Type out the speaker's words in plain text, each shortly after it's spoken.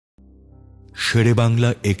শেরে বাংলা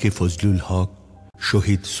একে ফজলুল হক,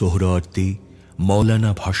 শহীদ সোহরাওয়ার্দী,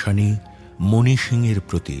 মৌলানা ভাসানী, মণি সিংয়ের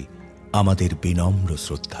প্রতি আমাদের বিনম্র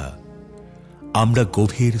শ্রদ্ধা। আমরা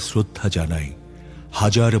গভীর শ্রদ্ধা জানাই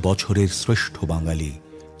হাজার বছরের শ্রেষ্ঠ বাঙালি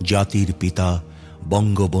জাতির পিতা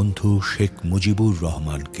বঙ্গবন্ধু শেখ মুজিবুর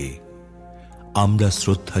রহমানকে। আমরা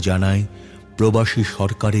শ্রদ্ধা জানাই প্রবাসী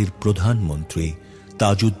সরকারের প্রধানমন্ত্রী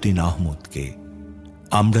তাজউদ্দিন আহমদকে।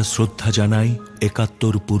 আমরা শ্রদ্ধা জানাই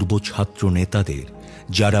 ৭১ পূর্ব ছাত্র নেতাদের,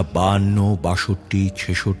 যারা ৫২, ৬২,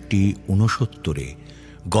 ৬৬, ৬৯-এ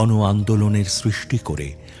গণ আন্দোলনের সৃষ্টি করে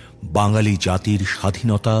বাঙালি জাতির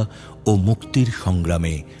স্বাধীনতা ও মুক্তির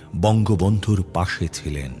সংগ্রামে বঙ্গবন্ধুর পাশে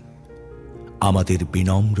ছিলেন। আমাদের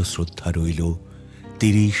বিনম্র শ্রদ্ধা রইল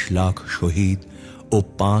 ৩০ লাখ শহীদ ও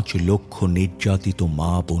 ৫ লক্ষ নির্যাতিত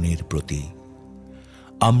মা বোনের প্রতি।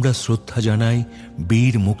 আমরা শ্রদ্ধা জানাই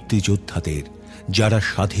বীর মুক্তিযোদ্ধাদের, যারা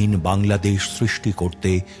স্বাধীন বাংলাদেশ সৃষ্টি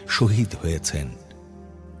করতে শহীদ হয়েছেন।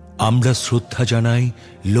 আমরা শ্রদ্ধা জানাই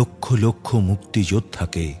লক্ষ লক্ষ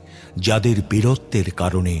মুক্তিযোদ্ধাকে, যাদের বীরত্বের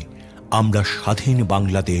কারণে আমরা স্বাধীন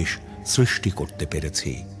বাংলাদেশ সৃষ্টি করতে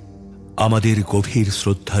পেরেছি। আমাদের গভীর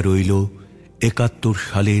শ্রদ্ধা রইল ৭১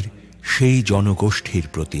 সালের সেই জনগোষ্ঠীর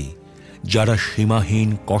প্রতি, যারা সীমাহীন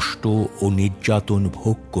কষ্ট ও নির্যাতন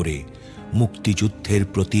ভোগ করে মুক্তিযুদ্ধের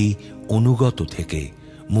প্রতি অনুগত থেকে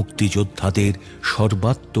মুক্তিযোদ্ধাদের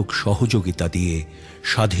সর্বাত্মক সহযোগিতা দিয়ে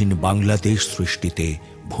স্বাধীন বাংলাদেশ সৃষ্টিতে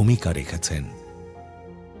ভূমিকা রেখেছেন।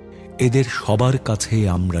 এদের সবার কাছে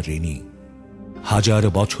আমরা ঋণী। হাজার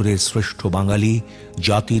বছরের শ্রেষ্ঠ বাঙালি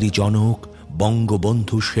জাতির জনক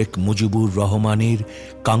বঙ্গবন্ধু শেখ মুজিবুর রহমানের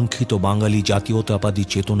কাঙ্ক্ষিত বাঙালি জাতীয়তাবাদী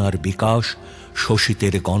চেতনার বিকাশ,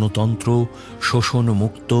 শোষিতের গণতন্ত্র,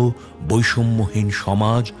 শোষণমুক্ত বৈষম্যহীন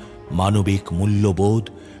সমাজ, মানবিক মূল্যবোধ,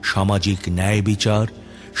 সামাজিক ন্যায় বিচার,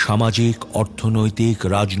 সামাজিক অর্থনৈতিক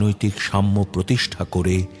রাজনৈতিক সাম্য প্রতিষ্ঠা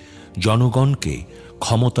করে জনগণকে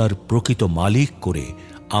ক্ষমতার প্রকৃত মালিক করে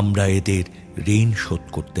আমরা এদের ঋণ শোধ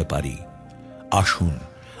করতে পারি। আসুন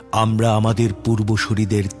আমরা আমাদের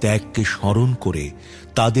পূর্বসূরীদের ত্যাগকে স্মরণ করে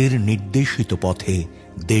তাদের নির্দেশিত পথে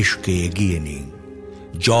দেশকে এগিয়ে নিই।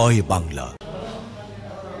 জয় বাংলা।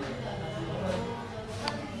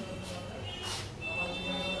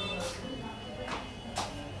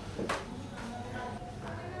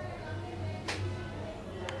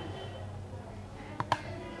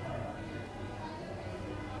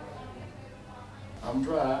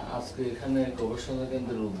 আমরা আজকে এখানে গবেষণা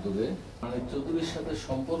কেন্দ্রের উদ্যোগে মানিক চৌধুরীর সাথে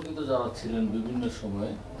সম্পর্কিত যারা ছিলেন বিভিন্ন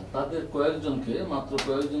সময়ে তাদের মাত্র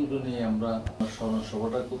কয়েকজনকে নিয়ে আমরা স্মরণ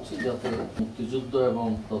সভাটা করছি, যাতে মুক্তিযুদ্ধ এবং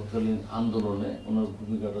তৎকালীন আন্দোলনে ওনার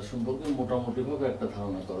ভূমিকাটা সম্পর্কে মোটামুটি ভাবে একটা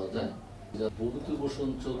ধারণা করা যায়। ভূপতি ভূষণ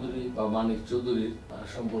চৌধুরী বা মানিক চৌধুরীর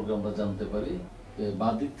সম্পর্কে আমরা জানতে পারি।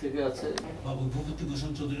 বাঁ দিক থেকে আছে বাবু ভূপতি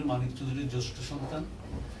ভূষণ চৌধুরী, মানিক চৌধুরীর জ্যেষ্ঠ সন্তান।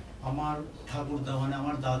 আমার ঠাকুরদা মানে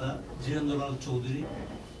আমার দাদা জিরেন্দ্রলাল চৌধুরী,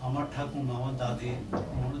 আমার ঠাকুমা আমার দাদি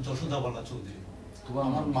যশোদাবালা চৌধুরী,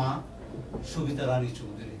 আমার মা সবিতা রানী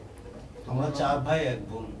চৌধুরী। আমরা 4 ভাই 1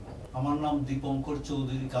 বোন। আমার নাম দীপঙ্কর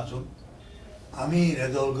চৌধুরী কাজল। আমি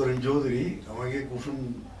রেজাউল করিম চৌধুরী, আমাকে কুসুম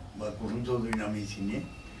বা কুসুম চৌধুরী নামেই চিনি।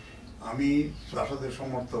 আমি জাসদের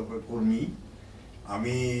সমর্থক কর্মী।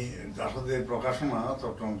 আমি জাসদের প্রকাশনা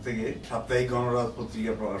চট্টগ্রাম থেকে সাপ্তাহিক গণরাজ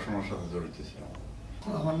পত্রিকা প্রকাশনার সাথে জড়িত ছিলাম।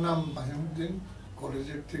 আমার নাম মাহিমুদ্দিন,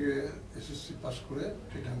 কলেজের থেকে এসএসসি পাস করে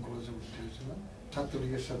টিটাং কলেজে ভর্তি হয়েছিলাম,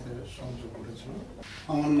 ছাত্রলীগের সাথে সংযোগ করেছিল।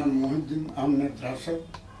 আমার নাম মহিউদ্দিন আহমেদ রাশেদ,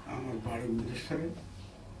 আমার বাড়ি মিরেশ্বরে।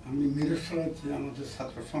 আমি মিরেশ্বরাতে আমাদের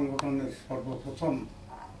ছাত্র সংগঠনের সর্বপ্রথম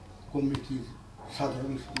কমিটির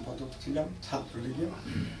সাধারণ সম্পাদক ছিলাম ছাত্রলীগে।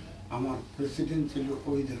 আমার প্রেসিডেন্ট ছিল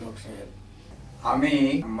ওহিদুল হক সাহেব। আমি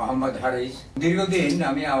মোহাম্মদ হারিস, দীর্ঘদিন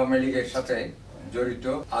আমি আওয়ামী লীগের সাথে জড়িত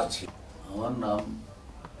আছি। আমার নাম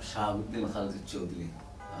শাহাবুদ্দিন খালিদ চৌধুরী।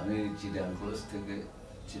 আমি চিটাং কলেজ থেকে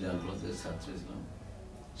চিটাং কলেজের ছাত্র ছিলাম,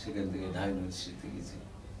 সেখান থেকে ঢাকা ইউনিভার্সিটিতে গেছি।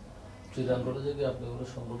 চিটাং কলেজে কি আপনি কোনো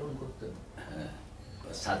সংগঠন করতেন? হ্যাঁ,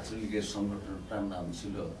 ছাত্রলীগের সংগঠনটার নাম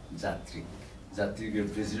ছিল যাত্রীগের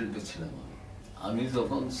প্রেসিডেন্টও ছিলাম আমি। আমি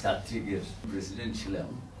যখন ছাত্রলীগের প্রেসিডেন্ট ছিলাম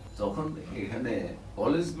তখন এখানে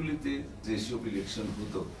কলেজগুলিতে যেসব ইলেকশন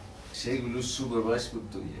হতো সেইগুলো সুপারভাইজ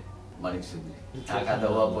করতে গিয়ে মানিক চৌধুরী, টাকা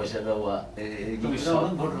দেওয়া পয়সা দেওয়া এইগুলো সব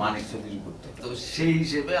মানিক চৌধুরী করতো। তো সেই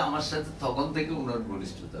হিসেবে আমার সাথে তখন থেকে ওনার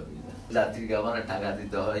ঘনিষ্ঠতা যাত্রীকে আমার টাকা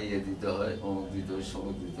দিতে হয়, দিতে হয়, অমুক দিতে হয়,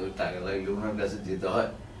 সমুক দিতে হয়, টাকা লাগলে ওনার কাছে যেতে হয়।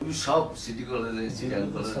 সব সিটি কলেজে চিটাং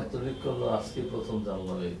কলেজে ছাত্রলীগ করলো আজকে প্রথম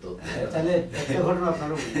জানলাম এই তো। তাহলে একটা ঘটনা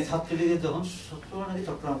আপনারা ছাত্রলীগের যখন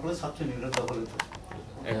চট্টগ্রাম কলেজ ছাত্র নির্বাচন দখলে তো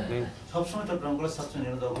সবসময় চট্টগ্রাম কলেজ ছাত্র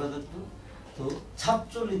নির্বাচন দখলে থাকতো। তো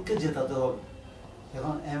ছাত্রলীগকে জেতাতে হবে,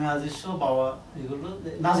 এখন এম এ আজিজ সহ বাবা এগুলো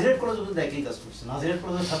নাজিরাট কলেজ একই কাজ করছে। নাজিরাট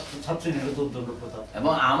কলেজের ছাত্রলীগের দুর্দণ্ড প্রতাপ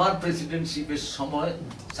এবং আমার প্রেসিডেন্টশিপের সময়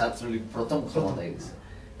ছাত্রলীগ প্রথম ক্ষমতায় গেছে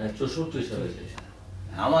 64 সালে।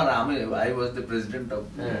 আমি I was the president of,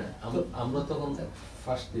 আমরা তখন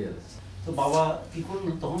ফার্স্ট ইয়ার। তো বাবা কি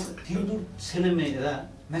করলো তখন হিন্দু ছেলে মেয়েরা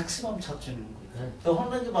ম্যাক্সিমাম ছাত্রলীগ, তখন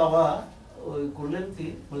নাকি বাবা ওই করলেন কি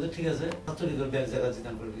বলতে ঠিক আছে ছাত্রলীগের ব্যাগ জায়গা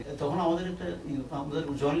জিতান করবি। তখন আমাদের আমাদের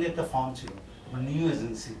জয়েন্টলি একটা ফার্ম ছিল নিউ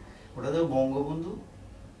এজেন্সি, ওটাতে বঙ্গবন্ধু,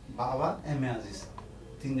 বাবা, এম এ আজিজ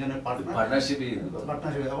তিনজনের পার্টনারশিপ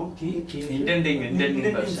এবং কি ইন্টেন্ডিং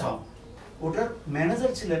ফার্ম। ওটার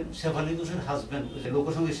ম্যানেজার ছিলেন শেফালি ঘোষের হাজবেন্ড,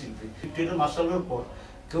 লোকসঙ্গীত শিল্পী। এটা মার্শালের পর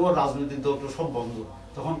কেউ রাজনৈতিক দল সব বন্ধ,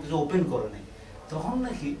 তখন কিছু ওপেন করে নাই। তখন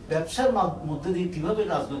নাকি ব্যবসার মধ্যে দিয়ে কিভাবে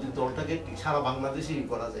রাজনৈতিক দলটাকে সারা বাংলাদেশে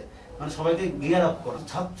করা যায়, মানে সবাইকে গিয়ার আপ করা।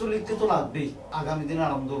 ছাত্রলীগকে তো লাগবেই আগামী দিনের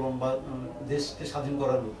আন্দোলন বা দেশকে স্বাধীন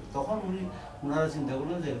করার লোক। তখন ওনারা চিন্তা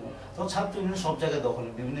করলেন যে তখন ছাত্র ইউনিয়ন সব জায়গায় দখলে,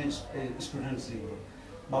 বিভিন্ন স্টুডেন্টস লিগ।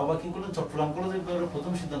 বাবা কি করলেন চট্টগ্রাম কলেজে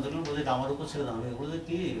প্রথম সিদ্ধান্ত নিলেন বলে আমার উপর ছেড়ে দাম এগুলো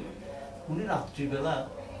কি। উনি রাত্রিবেলা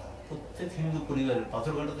প্রত্যেক হিন্দু পরিবারের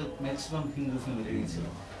পাথরঘাটাতে ম্যাক্সিমাম হিন্দু ফ্যামিলি গিয়েছিল,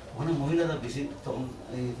 ওখানে মহিলারা বেশি তখন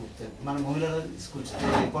এই করতেন, মানে মহিলারা স্কুল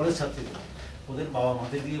কলেজ ছাত্রীরা ওদের বাবা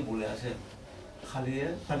মাদের গিয়ে বলে আসে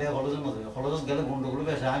খালিয়া হলদের মধ্যে হলদ গেলে গন্ডগুলো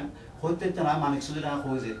বেশি আমি হইতে না মানিক সুদের না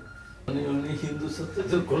হয়ে যায় হিন্দু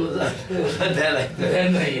ছাত্র কলেজ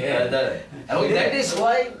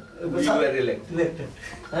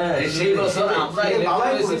সেই বছর আমরা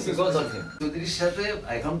চৌধুরীর সাথে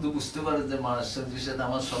এখন তো বুঝতে পারে যে মানুষ চৌধুরীর সাথে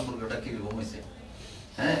আমার সম্পর্কটা কিরকম হয়েছে।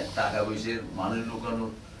 হ্যাঁ, টাকা পয়সার মানুষ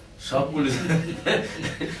লুকানোর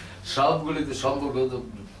সবগুলিতে সম্পর্ক তো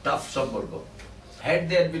টাফ সম্পর্ক। হ্যাড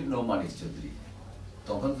দেয়ার বিন নো মানিক চৌধুরী,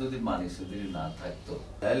 তখন যদি মানিক চৌধুরী না থাকতো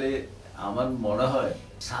তাহলে আমার মনে হয়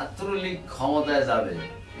ছাত্রলীগ ক্ষমতায় যাবে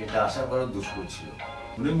এটা আশা করা দুষ্কর ছিল।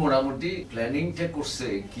 উনি মোটামুটি প্ল্যানিংটা করছে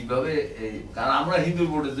কিভাবে, কারণ আমরা হিন্দু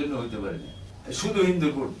ভোটের জন্য হইতে পারিনি, শুধু হিন্দু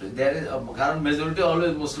ভোট, কারণ মেজরিটি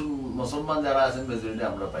অলওয়েজ মুসলমান যারা আছেন মেজরিটি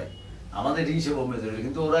আমরা পাই, আমাদের হিসেবে মেজরিটি,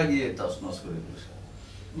 কিন্তু ওরা গিয়ে তছনছ করে দিয়েছে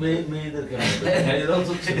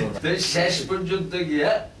শেষ পর্যন্ত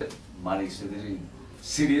গিয়া মানিক চৌধুরী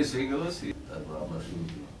সিরিয়াস হয়ে গেল। তারপর আমরা শুরু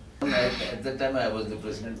করি। At that time I was the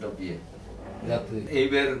president of PA.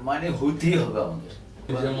 এইবার মানে হতেই হবে আমাদের,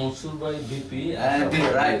 মনসুর ভাই বিপি,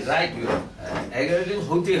 রাইট 11 দিন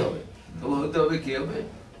হতেই হবে। তো হতে হবে কি হবে,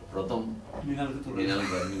 প্রথম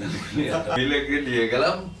মিনালকে নিয়ে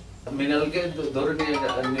গেলাম, মিনালকে ধরে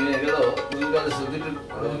নিয়ে গেল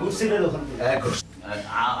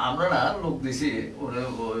আমরা না লোক দিছি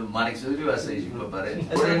মানিক চৌধুরী আছে এই ব্যাপারে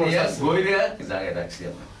জায়গায় রাখছি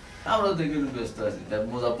আমরা তো এখানে ব্যস্ত আছি। তার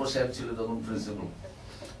মুজাফর সাহেব ছিল তখন প্রিন্সিপাল,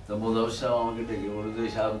 তো মুজাফর সাহেব আমাকে ডেকে বলে যে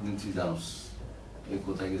সাহেবদিন তুই জানোস এই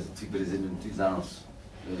কোথায় গেছে, তুই প্রেসিডেন্ট তুই জানোস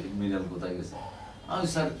মিনাল কোথায় গেছে। আমি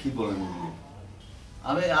স্যার কি বলেন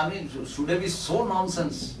আমি শুডে বি সো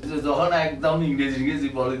ননসেন্স, যখন একদম ইংরেজি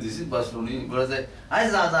বলে দিছি বাস উনি বলে যে আরে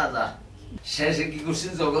যা যা যা। শেষে কি করছি,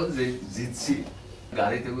 যখন জিতছি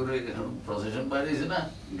গাড়িতে করে এখন প্রসেশন বাড়িয়েছে না,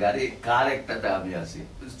 গাড়ি কার একটাতে আমি আছি,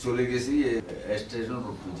 চলে গেছি স্টেশন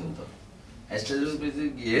রোড পর্যন্ত। স্টেশন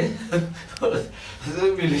পর্যন্ত গিয়ে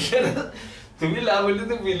তুমি লাভ হইলে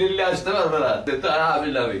তো মিলিয়ে আসতে পারবে না, তো আমি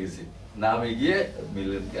লাভে গেছি, নামে গিয়ে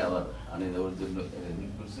মিলনকে আবার আনে দেওয়ার জন্য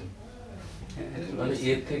করছে।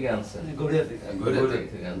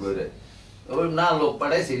 না লোক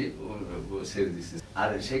পাঠাইছি ছেড়ে দিচ্ছি। আর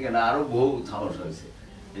সেখানে আরো বহু থামাশা হয়েছে।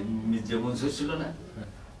 মির্জা মনসুর ছিল না,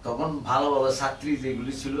 তখন ভালো ভালো ছাত্রী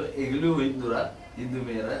যেগুলি ছিল এগুলো হিন্দুরা, হিন্দু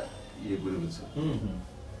মেয়েরা ইয়ে করে বলছে,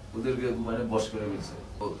 ওদেরকে মানে বস করে বলছে।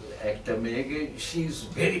 একটা মেয়েকে শি ইজ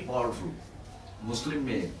ভেরি পাওয়ারফুল, মুসলিম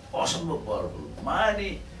মেয়ে, অসম্ভব পাওয়ারফুল, মানে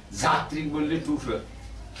যাত্রী বললে টুফা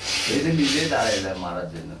এটা নিজে দাঁড়ায় মারার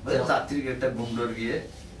জন্য। যাত্রীকে একটা গুন্ডর গিয়ে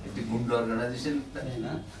একটি গুন্ডা অর্গানাইজেশন,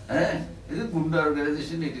 হ্যাঁ এই যে গুন্ডা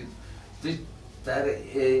অর্গানাইজেশন, এটি তার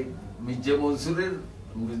এই মির্জা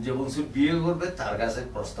মনসুর বিয়ে করবে, তার কাছে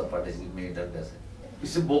প্রস্তাব পাঠাইছি মেয়েটার কাছে,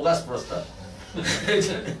 কিছু বোগাস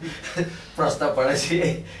প্রস্তাব পাঠাইছি,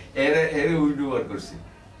 এর উইডুবার করছি।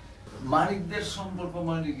 মানিকদের সম্পর্ক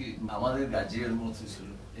মানে কি আমাদের গাজিয়ার মতো ছিল,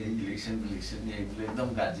 এই ইলেকশন নিয়ে এগুলো একদম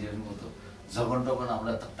গাজিয়ার মতো। যখন তখন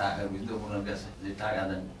আমরা টাকা বুঝতে ওনার কাছে যে টাকা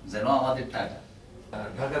দেন, যেন আমাদের টাকা।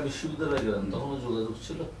 ঢাকা বিশ্ববিদ্যালয়ে গেলাম, তখনও যোগাযোগ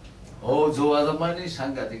ছিল? ও যোগাযোগ মানে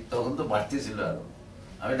সাংঘাতিক, তখন তো বাড়তেছিল আরো।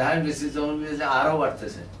 আমি ঢাকা ইউনিভার্সিটি যখন গিয়েছি আরো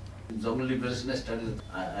বাড়তেছে। যখন liberation studies,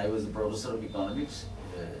 I was the professor of economics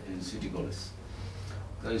in city college.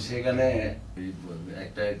 তো সেখানে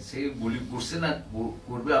একটা সে গুলি করছে না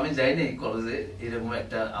করবে, আমি যাইনি কলেজে, এরকম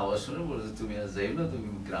একটা আওয়াজ শুনে বলেছে তুমি আর যাই না, তুমি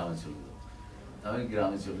গ্রামে চলে যাও। আমি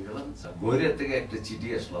গ্রামে চলে গেলাম। গহিরা থেকে একটা চিঠি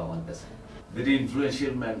আসলো আমার কাছে, ভেরি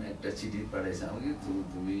ইনফ্লুয়েন্সিয়াল ম্যান একটা চিঠি পাঠাইছে আমাকে,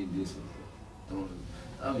 তুমি ইন্ডিয়া চলে যাও।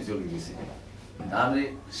 আমি চলে গেছি। আমি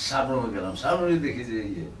সাবরমে গেলাম, সাবরমে দেখি যে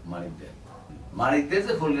ইয়ে মানিকদের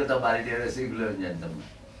যে কলকাতা বাড়িটা আছে এগুলো আমি জানতাম না।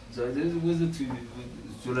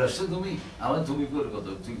 চলে আসছো তুমি, আমার তুমি করে কত,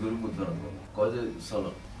 তুই করে মধ্যে কয় যে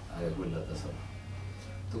চলো আগে কলকাতা চলো।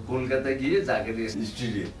 তো কলকাতায় গিয়ে যাকে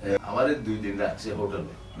আমার 2 দিন রাখছে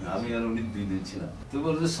হোটেলে, আমি আর উনি 2 দিন ছিলাম। তুই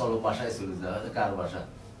বলছো চলো বাসায় চলে যাওয়া। কার বাসা?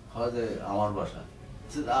 হয়তো আমার বাসা।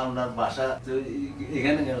 আপনার বাসা তো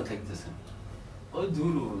এখানে কেন থাকতেছেন? ওই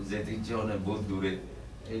দূর যেতে ইচ্ছে অনেক বহুত দূরে।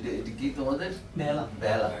 এটা কি তোমাদের বেলা?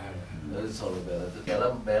 বেলা চলো বেলাতে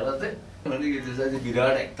গেলাম। বেলাতে মানে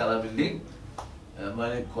বিরাট একতলা বিল্ডিং,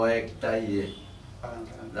 মানে কয়েকটা ইয়ে,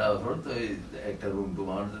 তারপর তো একটা রুম টুম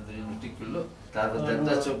আমাদের জন্য ঠিক করলো। তারপর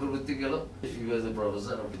দেবদাস চক্রবর্তী গেল,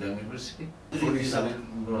 প্রফেসর অফ ইউনিভার্সিটি,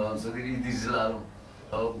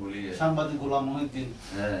 সাংবাদিক গোলাম মহিউদ্দিন,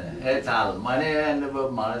 হ্যাঁ তাল মানে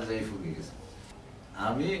মারা যাই ফুকে গেছে।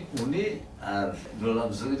 আমি উনি আর গোলাম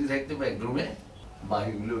চৌধুরী থাকতে এক রুমে,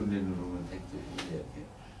 বাকিগুলো অন্যান্য রুমে থাকতে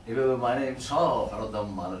এভাবে মানে সব আরো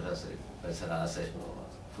মানুষ আছে, বেচারা আছে,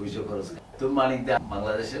 পয়সা খরচ। তো মানিক দা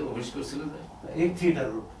বাংলাদেশে অফিস করছিল এই থিয়েটার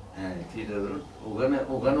রোড, হ্যাঁ থিয়েটার রোড,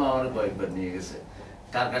 ওখানেও আমার কয়েকবার নিয়ে গেছে।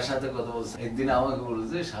 কার সাথে কথা বলছে। একদিন আমাকে বললো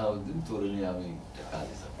যে শাহাবুদ্দিন তোরে নিয়ে আমি একটা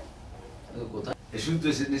কাজে যাবো। কোথায়?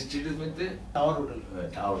 ইনস্টিটিউটের মধ্যে টাওয়ার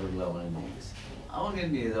হোটেল আমার নিয়ে গেছে। আমাকে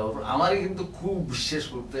নিয়ে যাওয়ার পর আমারই কিন্তু খুব বিশ্বাস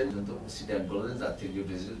করতেন। সিটাং কলেজে জাতীয়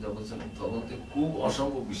ডিউটি যখন ছিলাম তখন খুব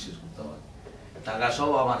অসম্ভব বিশ্বাস করতাম। আমাকে টাকা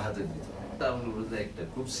সব আমার হাতে দিত। আমি বলতে একটা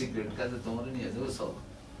খুব সিক্রেট কাজে তোমার নিয়ে যাবো সব।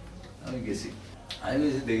 আমি গেছি, আমি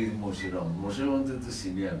গেছি দেখি মশির মধ্যে তো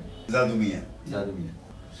সিনিয়র জাদু মিয়া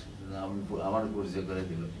আমি আমার পরিচয় করে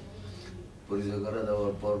দিল। পরিচয় করে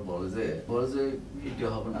দেওয়ার পর বলে যে এটা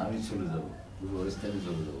হবে না, আমি চলে যাবো পূর্বস্থানে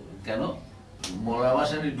চলে যাবো। কেন? মরা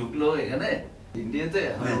মাসানি ঢুকলো এখানে ইন্ডিয়াতে,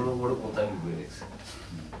 বড় কোথায় ঢুকে রেখেছে।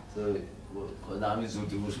 তো আমি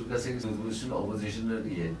জ্যোতি বসুর কাছে, জ্যোতি বসু অপোজিশনের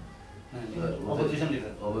ইয়ে অপোজিশন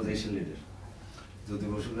লিডার, জ্যোতি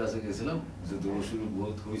বসুর কাছে গেছিলাম। জ্যোতি বসুর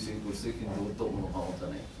বহুত হইচই করছে, কিন্তু ওর তো কোনো ক্ষমতা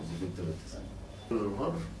নেই, কিছু করতে পারতেছে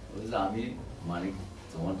না। আমি মানিক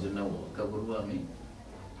তোমার জন্য অপেক্ষা করবো, আমি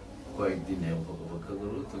কয়েকদিন অপেক্ষা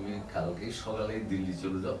করবো। তুমি কালকে সকালে দিল্লি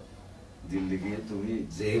চলে যাও, দিল্লি গিয়ে তুমি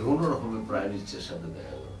যে কোনো রকমের প্রাইম মিনিস্টারের সাথে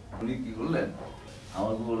দেখা করো। উনি কি করলেন,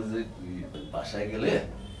 আমাকে বলে যে তুই বাসায় গেলে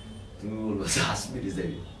তুমি বলবো কাশ্মীরে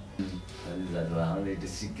যাবি। আমার এটা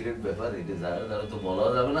সিক্রেট ব্যাপার, এটা যারা তো বলা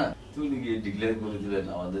যাবে না। তুমি গিয়ে ডিক্লেয়ার করে দিলেন,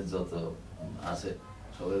 আমাদের যত আছে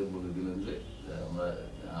সবাই বলে দিলেন যে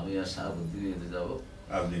আমি আর শাহাবুদ্দিন এতে যাবো,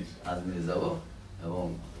 আজমিরে যাবো, এবং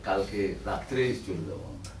কালকে রাত্রে চলে যাবো।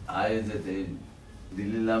 আয় যেতে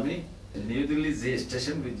দিল্লি নামি, নিউ দিল্লি যে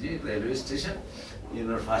স্টেশন বুঝছি রেলওয়ে স্টেশন,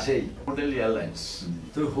 এনার পাশেই হোটেল এয়ারলাইন্স।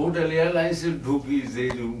 তো হোটেল এয়ারলাইন্সে ঢুকি, যে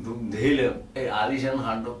রুম টুম ধেইলাম, এই আলিশান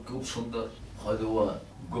হান্ডব খুব সুন্দর। হয়তো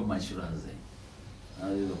খুব মাইসুর হাজ যায়,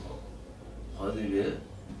 হয়তো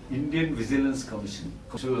Indian vigilance commission,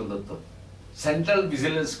 central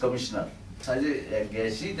vigilance commissioner সাজে এক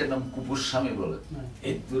গেছি, তার নাম কুপুর স্বামী বলে,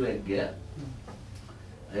 এত্তুর এক গিয়া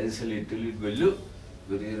লিট গেল,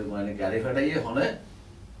 মানে গাড়ি ফাটাইয়ে হলে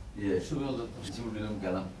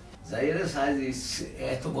গেলাম। যাই সাইজ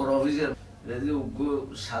এত বড় অফিসার,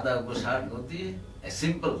 সাদা শার্ট ধুতি,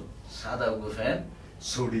 সিম্পল সাদা ফ্যান,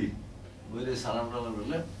 ছড়ি বুঝলে, সালাম টালাম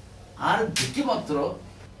বললেন। আর দেখি মাত্র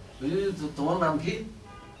তোমার নাম কি?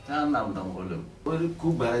 তার নাম বললাম, ওই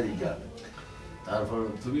খুব বেড়া দিকে। তারপর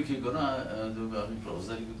তুমি কি করো? আমি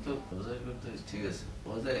প্রফেসরি করতে। ঠিক আছে,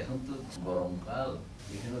 এখন তো গরমকাল,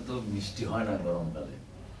 এখানে তো মিষ্টি হয় না গরমকালে,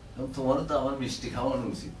 তোমারও তো আমার মিষ্টি খাওয়ানো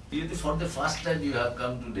উচিত। For the first time you have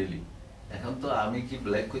come to Delhi. এখন তো আমি কি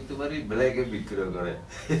ব্ল্যাক করতে পারি? ব্ল্যাকে বিক্রয় করে,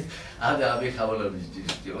 আমি খাবো না মিষ্টি।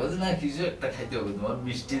 না, কিছু একটা খাইতে হবে, তোমার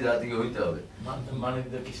মিষ্টি জাতীয় হইতে হবে।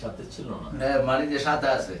 মানিকদের কি সাথে ছিল না? হ্যাঁ, মানিকদের সাথে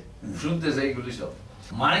আছে, শুনতেছে এইগুলি সব।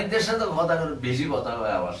 মানিকদের সাথে কথা বেশি কথা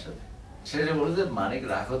হয় আমার সাথে। সেটা বলে যে মানিক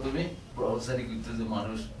রাখো, তুমি প্রফেসরি করতেছে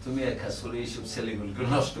মানুষ, তুমি এক কাজ করে এইসব ছেলেগুলোকে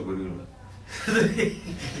নষ্ট করিও না।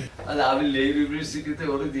 আমি লেভ ইউনিভার্সিটিতে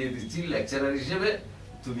ওরে দিয়ে দিচ্ছি লেকচারার হিসেবে,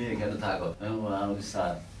 তুমি এখানে থাকো। আমি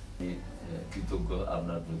স্যার কৃতজ্ঞ,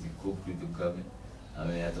 আপনার প্রতি খুব কৃতজ্ঞ।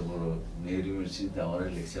 আমি এত বড় নেহেরু ইউনিভার্সিটিতে আমার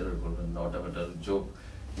লেকচারার করবেন, নটা বেটার যোগ।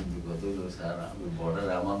 কিন্তু কত হলো স্যার, আমি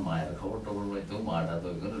বর্ডারে আমার মায়ের খবর টবর পাইতো, মাটা তো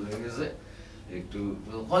ওইখানে রয়ে গেছে, একটু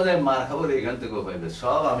মার খবর এখান থেকেও পাইবে,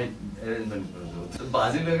 সব আমি অ্যারেঞ্জমেন্ট করে দেবো।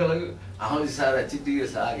 বাজি লেগে লাগে, আমি স্যার আছি, ঠিক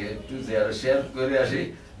আছে, আগে একটু শেয়ার করে আসি,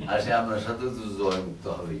 আপনার সাথে তো জয় মুক্ত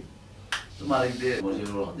হবেই। তো মালিক দিয়ে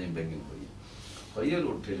মজিবুর রহমান ব্যাংকিং করি,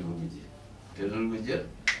 টেলিভিশন টেলিভিশন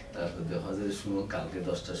তারপর হজের সময় কালকে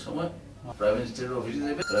 10টার সময় প্রাইম মিনিস্টারের অফিসে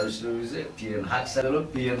যাবে। প্রাইম মিনিস্টার অফিসে পিএন হাকসার হলো,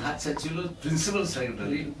 পিএন হাকসার ছিল principal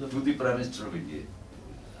secretary to the prime minister of India.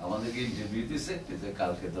 আমাদেরকে ইন্টারভিউ দিয়েছে যে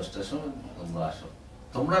কালকে 10টার সময় তোমরা আসো।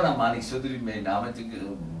 তোমরা না, মানিক চৌধুরী মেয়ে না, আমি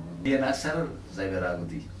পিএন হাকসার যাইবার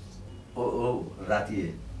আগতি ও রাতিয়ে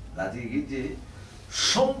গিয়ে যে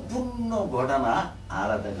সম্পূর্ণ ঘটনা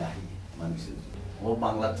আলাদা গাড়ি মানিক চৌধুরী ও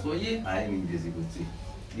বাংলা থইয়ে আমি ইংরেজি করছি।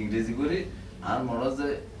 ইংরেজি করে আর মনে হয় যে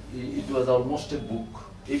ইট ওয়াজ অলমোস্ট এ বুক।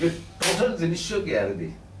 এবার টোটাল জিনিসও গেয়ারে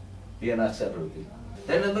দিই পিএন হাকসার রোগে।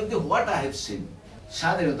 তাই না দেখতে হোয়াট আই হ্যাভ সিন।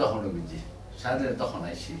 স্বাধীনতা হন বুঝি, স্বাধীনতা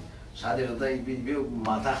হনাইছি, স্বাধীনতা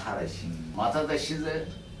মাথা হারাইছি। মাথা দেখছি যে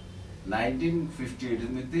 1958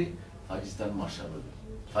 মধ্যে পাকিস্তান মার্শাল হল।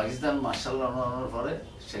 পাকিস্তান মার্শাল আনার পরে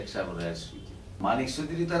শেখ সাহেবের অ্যারেস্ট হয়েছে। মানিক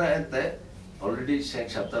চৌধুরী তারা এতে অলরেডি শেখ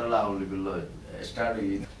সাহেব তারা আওয়ামী লীগ স্টার্ট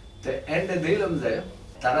হয়ে তো এন্ডে দেখলাম যে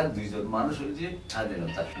তারা দুইজন মানুষ হয়েছে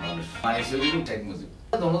স্বাধীনতার মানুষ। মানিক চৌধুরী শেখ মুজিব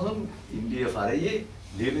দুজন India ফারাইয়ে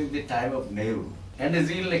during the time of Nehru and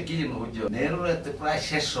জিলে কি হচ্ছে নেহরুর প্রায়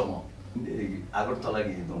শেষ সময় আগরতলা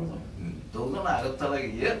গিয়ে দুজন আগরতলা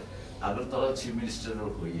গিয়ে আগরতলা চিফ মিনিস্টার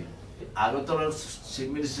হইয়ে আগরতলার চিফ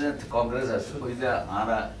মিনিস্টার কংগ্রেস আছে ওই যে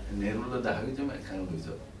আরা নেহরুলে দেখা গেছে এখানে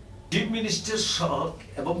হয়েছে চিফ মিনিস্টার সহ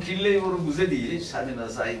এবং কিনলে ওর বুঝে দিয়ে স্বাধীনতা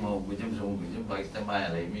চাই বুঝেম বুঝেম পাকিস্তান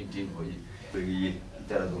মায়ালাই মিটিং হয়ে গিয়ে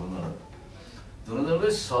তারা ধরুন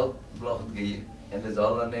সব ব্লক গিয়ে এনে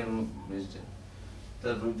জওয়াহরলাল নেহরু মিনিস্টার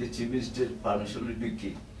তার চিফ মিনিস্টার পারমিশন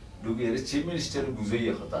ঢুকে চিফ মিনিস্টার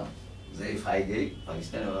বুঝাইয়ে হতাম যে ফাই গেই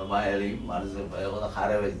পাকিস্তান মায়ালাই মানুষের কথা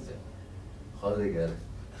খারাপ হয়েছে হয়ে গেলে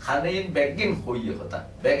খানে ব্যাগিন হইয়ে হতা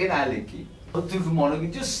ব্যাগিন আলে কি তুই মনে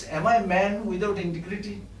কিছু M I man without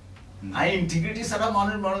integrity I integrity সারা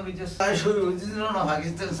মনের মনে কিছু তাই সই হয়েছিল না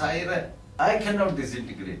পাকিস্তান সাইরা আই ক্যান নট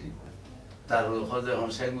ডিসইন্টিগ্রিটি তার হজে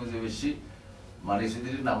শেখ মুজিব বেশি মানিক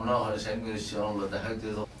চৌধুরীর নাম না হয় শেখ মুজিব দেখা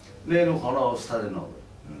যেত নেহরু হন অবস্থা দেন হবে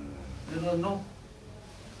no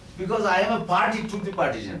because I M A party to the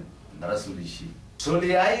partisan তারা চলিছি চলি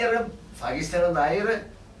আইরে পাকিস্তানের আইরে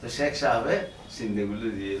তো শেখ সাহেবে সিন্ধেগুলো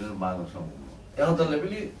দিয়ে বাংলা সম্পূর্ণ এখন তো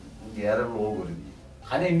লেভেলি গিয়ারে লো করে দিয়ে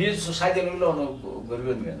খালি ইন্ডিয়ান সোসাইটি গুলো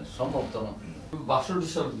করবেন কেন সম্ভব তো না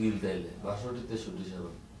 62 সাল গিল তাইলে 62-63 সাল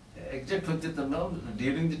এক্সাক্ট হচ্ছে তো না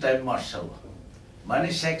ডিউরিং দি টাইম মার্শাল মানে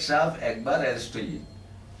শেখ সাহেব একবার অ্যারেস্ট হয়ে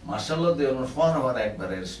মার্শাল দেওয়ানোর পর আবার একবার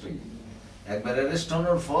অ্যারেস্ট হয়ে একবার অ্যারেস্ট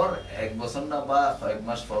হওয়ার পর এক বছর না বা এক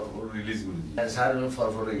মাস পর রিলিজ করে দিয়ে সারা ফর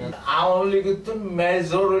আওয়ামী লীগের তো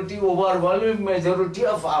majority overwhelming majority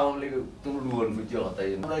of Awami League তুমি রুয়ান ফুটি হতাই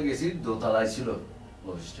আমরা গেছি দোতলায় ছিল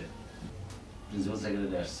অফিসটা প্রিন্সিপাল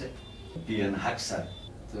সেক্রেটারি আসছে পিএন হাকসার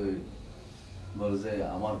তো বলে যে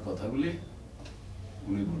আমার কথাগুলি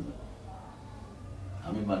উনি বলবেন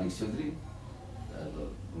আমি মানিক চৌধুরী তারপর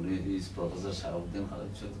উনি ইজ প্রফেসর শাহাবুদ্দিন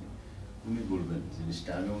খালেদ চৌধুরী উনি বলবেন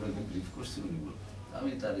জিনিসটা আমি ওনাকে ব্রিফ করছি উনি বলবেন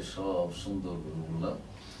আমি তাদের সব সুন্দর করে বললাম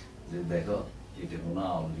যে দেখো এটা কোনো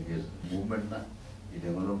আওয়ামী লীগের মুভমেন্ট না, এটা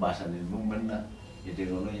কোনো বাসানির মুভমেন্ট না, এটা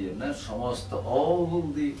কোনো ইয়ে না, সমস্ত all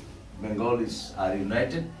the Bengalese R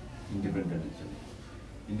United ইন্ডিপেন্ডেন্টের জন্য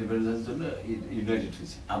ইন্ডিপেন্ডেন্সের জন্য ইউনাইটেড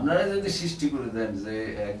হয়েছে। আপনারা যদি সৃষ্টি করে দেন যে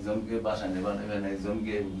একজনকে বাসানি বানাবেন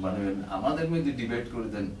একজনকে বানাবেন আমাদের মধ্যে ডিবেট করে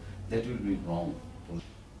দেন that will be wrong.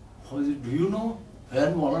 Do you know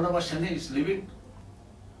when Maulana Bashani is living?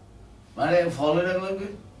 মানে ফলো রাখলাম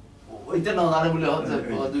ওইটা না জানে বলে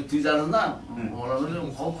তুই জানো না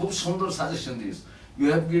খুব সুন্দর suggestion this, you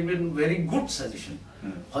have given very good suggestion,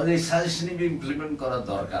 হয়তো এই সাজেশনই ইমপ্লিমেন্ট করা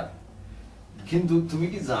দরকার। কিন্তু তুমি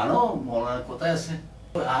কি জানো মৌলানা কোথায় আছে?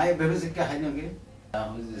 আই ভেবেছি কে হাই নাকি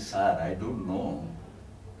sir I don't know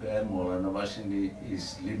where Maulana Bashani is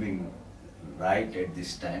living right at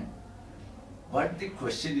this time. But the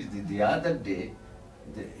question is the other day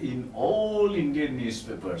in all Indian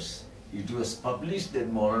newspapers, it was published that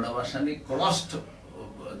Maulana Bashani crossed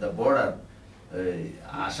the border.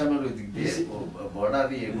 Assamar border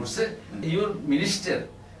your minister,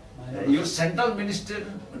 your central minister,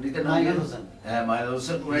 Manik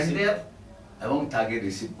Hussain went there এবং তাকে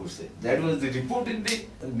receive করছে। That was the report in the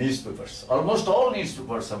newspapers, almost all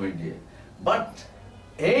newspapers of India. But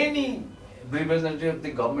any representative of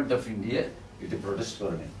the government of India, it protest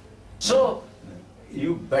করেনি। So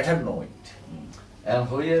you better know it. And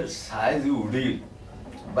where size you would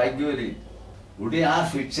by your would you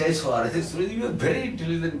fit size for this? You are very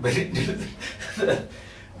intelligent,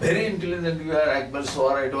 very intelligent. You are Akbar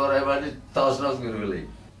Swara, it or I want it thousands of really.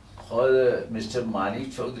 Mr. Manik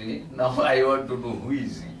Chaudhary, now I want to know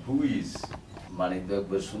who is Manik the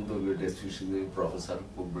Bhuson to get especially professor,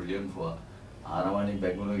 brilliant for Aramani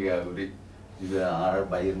Baguno Gaguri, you are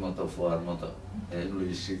by your mother for our mother, and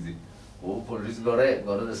we see the O politics করে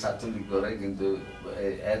ছাত্রলীগ করে, কিন্তু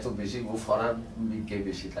এত বেশি ও ফরার দিকে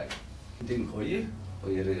বেশি থাকে। Meeting হয়ে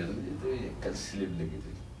একটা স্লিপ লিখে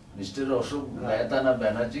দিল, মিস্টার অশোক মেহতা না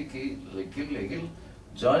ব্যানার্জি কি লিখিল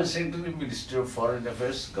joint secretary minister of foreign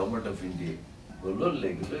affairs government of India বললো,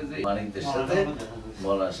 লিখলো যে মানিকদের সাথে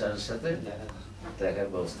মৌলানা সাহেবের সাথে দেখার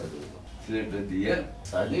ব্যবস্থা করবো। স্লিপটা দিয়ে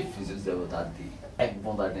সালি ফিজিক্স দেবো তার দিয়ে এক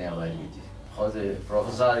বোঁদা নেওয়া হয় গেছে হজে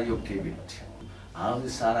professor you keep it. I'm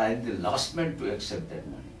sir, I am the last man to accept that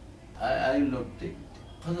money. I will not take it.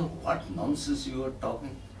 Father, what nonsense you are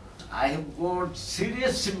talking. I have got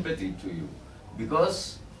serious sympathy to you because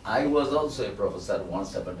I was also a professor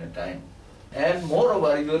once upon a time. And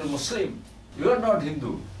moreover, you are a Muslim. You are not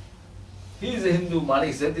Hindu. He is a Hindu.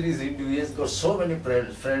 Manik said he is Hindu. He has got so many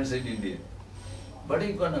friends in India. But he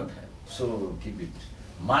cannot have. So keep it.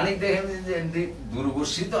 Manik দেখেন যে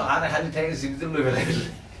দুর্গোষ্ঠী তো আর খালি থাকে সিরিজের লোভে লাগলে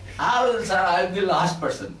আর sir I am the last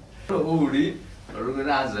person উড়ি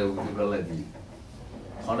ওগুলো আজ উঠে গলা দিই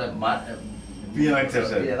ওখানে বিয়ে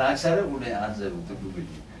উঠে আজ উঠে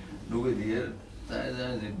ঢুকে দিয়ে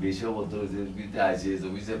বেশি বলতে হয়েছে ICS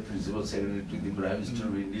officer principal secretary to the prime minister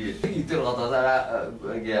of India ইতের কথা তারা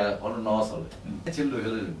গিয়া কোনো নওয়া চলে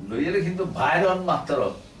লইলে কিন্তু বাইরে মাত্র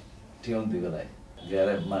ঠিয়ন দিবে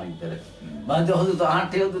Gare Manik tere. Man jo hodo to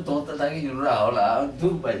ante hodo to ta ki jura hola du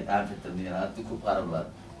bai ante to ni na tu khub kharab lag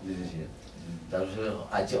jisi tar se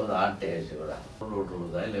ache hodo ante ase ora roto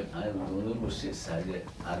daile ai dono bosse saje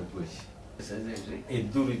ar koish saje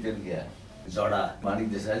eduri ter gaya jada Manik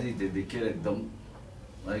de saje te dekhe ekdam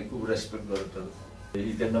mane khub respect korto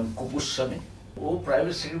iter nam Kupuswami o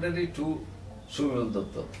private secretary to সুমিল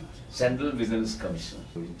Dutta central business commission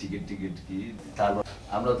ticket কি তারপর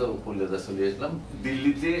আমরা তো কলকাতা চলে আসলাম।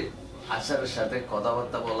 দিল্লিতে আসারের সাথে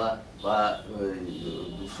কথাবার্তা বলা বা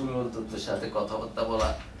সুমিল দত্তের সাথে কথাবার্তা বলা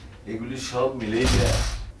এগুলি সব মিলেই যায়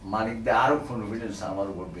মানিক দে আরো কনফিডেন্স আমার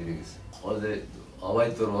উপর বেড়ে গেছে ও যে অবাই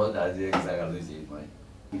তোর হজ আজ এক জায়গা লইছে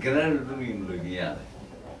গ্র্যান্ড গিয়ে আনে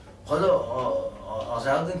হয়তো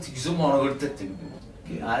অসাধারণ কিছু মনে করতে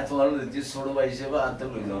আয় তোমার যে ছোট ভাই হিসেবে আনতে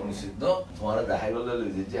লই যাওয়া উচিত ন তোমার দেখাই বলে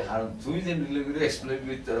লই যে কারণ তুই যে নিলে করে এক্সপ্লেন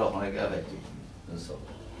করতে অনেকে আলাইছি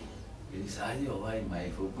এই সাহায্য ভাই মাই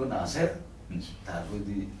ফুকন আসে তারপর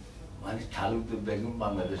দি মানে ঠালু তো বেগুন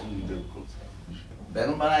বাংলাদেশ লিডার করছে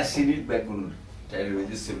বেগুন বানায় সিনিট বেগুন টাইর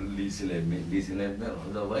হয়েছে লিছিলেন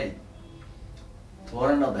হলো ভাই তোমার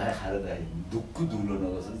না দেখা হারে দেয় দুঃখ দুলো না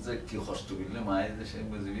যে কি কষ্ট করলে মায়ের দেশে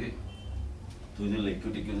বুঝবি তুই যে লেখু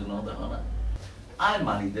টিকে না দেখো না I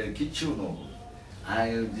Manikদের কিচ্ছু নব আই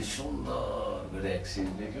যে সুন্দর করে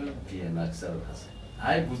অ্যাক্সেন্ট দেখল পিএন আক্সার আছে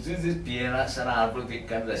আই বুঝি যে পিএন আক্সার আর প্রতি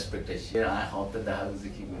কান রেসপেক্ট আছে আই হতে দেখা যে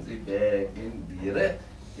কি বুঝি ব্যাগ ইন দিয়ে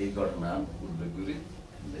এই ঘটনা উল্লেখ করি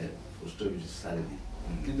পোস্ট অফিস সারি দি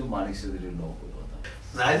কিন্তু মানিক সেদের নব কথা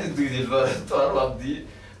যাই যে দুই দিন পরে তো আর ভাবদি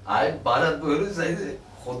আই বারাত বহরে যাই যে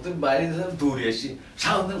কত বাইরে দৌড়ে আসি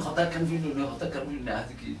সারাদিন হঠাৎ কনফিউজ হঠাৎ কনফিউজ না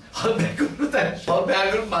আছে কি সব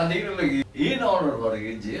ব্যাগুলো মানিক লাগি এই নর করে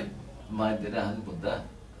যে মায়েদের হাত বুদ্ধা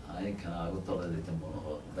আই খাগো তোলা দিতে মনে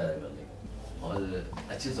হয় বেড়াইবার লাগে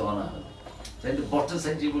আচ্ছা জানা তাই বর্তমান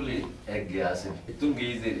সাইজি বলি এক গিয়ে আছে তুমি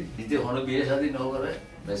গিয়ে দিতে হলো বিয়ে শাদী ন করে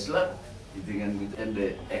বেসলা ইতে গান এন্ডে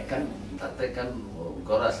একখান তাতে একখান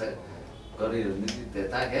ঘর আছে করে দিতে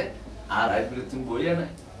থাকে আর আই বলে তুমি বইয়া না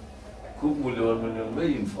খুব মূল্যবান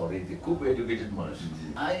ইনফরমেটিভ খুব এডুকেটেড মানুষ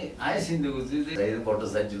আই চিন্তা করছি যে বর্তমান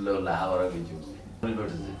সাইজি লাহাওয়ারা কিছু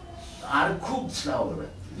আর খুব স্নাও করে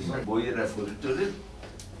বইয়ের রেফারেটরি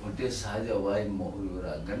ওটা সাহায্য ভাই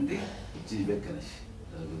মহুরা গান্ধী জিবে কানেশ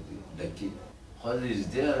দেখি What is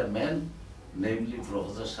there a man, namely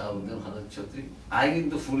Professor Shahuddin Khalid Chhatri? I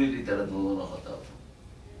কিন্তু ফুলি তারা দুজনের কথা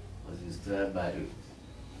What is there বাইরে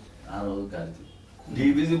আর ও গাড়ি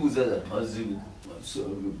ডিবিজি বুঝা যায় হজি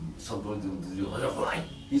সম্পর্কিত হয়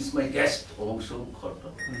ইজ মাই গেস্ট অংশ খরটা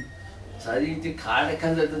সারি যে খাড়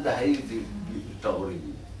এখান যেতে দেখাই টগরে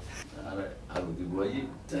আর আলু দিব এই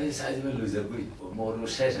তাই সাইজ মে লুজার কই মোর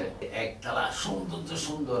শেষ একতলা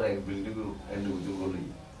সুন্দর এক বিল্ডিং এন্ড উজু বলি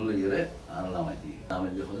বলে রে আর নামাই দি নামে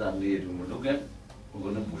যখন আমি এই রুমে ঢুকেন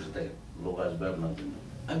ওখানে বসে থাকে লোক আসবে আপনার জন্য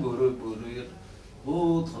আমি বড়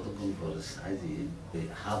বহুত কতক্ষণ পরে সাইজি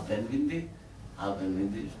হাফ প্যান্ট বিন্দি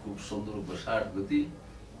খুব সুন্দর পোশাক গতি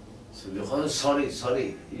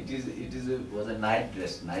sorry it is was a night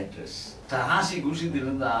dress তা হাসি খুশি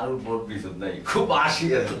দিলেন না আর বড় বিপদ নাই খুব হাসি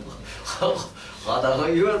কথা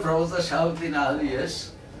হয় you R professor শাহুদ্দিন alias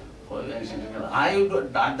I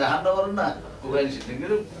ডান্ডা করেন না কোয়াইন সিটিং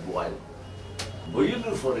এর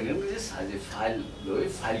বইয়ের ফর যে সাজে ফাইল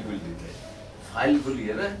গুলি দিতে ফাইল গুলি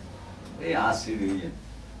এর এই আসি দিয়ে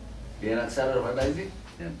পেন আক্সার বাটাইছি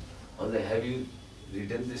ওদের have you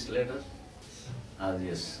written this letter?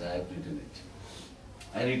 Yes, I have written it.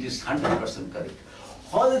 And it is 100% correct.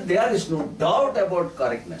 There is no doubt about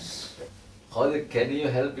correctness. Can you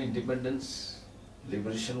help independence,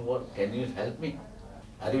 liberation war? Can you help me?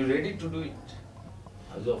 Are you ready to do it?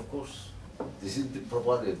 Of course. This is the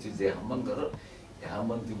proposal. This is the Hamman Karo.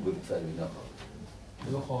 Hamman the good Farina.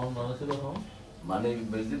 Manik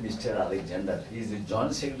is Mr. Alexander. He is the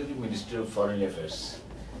Joint Secretary, Ministry of Foreign Affairs.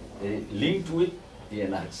 Linked with the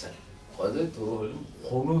NRSL.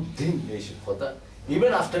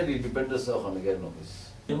 Even after the independence of Hanagar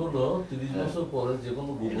Novice.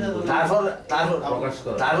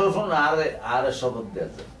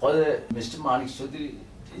 Mr. Manik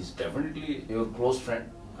is definitely your close friend.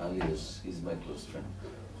 Alias is my close friend.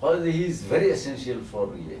 He is very essential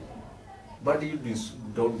for EA. But you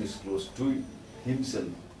don't disclose to himself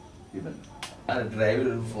even.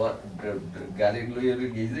 Driver for Gary Lawyer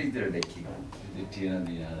is either decking. The Tina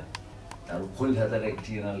Diana. Full had a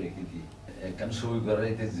Tina Lake. Can show you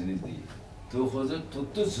great as Zinidi. Two was it to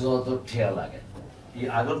Zot Tia Laga. He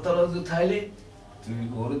Agatha to Thailand to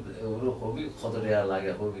hobby, Hotoria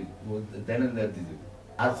Laga hobby, then and that.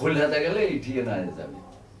 I full had a galley, Tina is a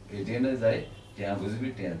bit. Tina is I, Tia was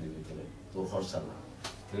with Tia to Horsala.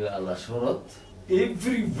 To Alashorot,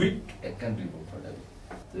 every week a country for them.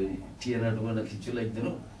 The Tia to one a kitchen like the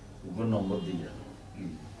no number the year.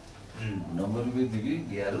 Number with the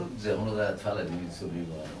Garo, Zehono Fala, so we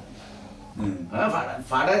go.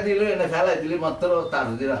 Father Dilo and a Fala Dili Mataro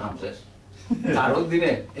Tarudira Hamses.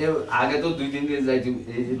 Tarudine, Agato 2 days I do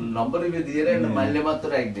number with the year and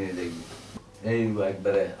Malematra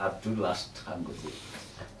up to last time.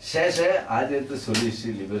 Says I did the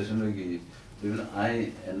solution liberation.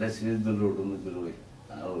 I unless he is the road on the road.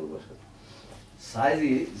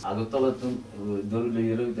 Size Agotavatun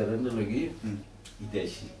Dolu Terrenogi,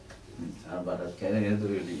 Iteshi. But can I enter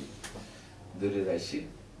really? The Rashi,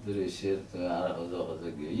 the Rashir,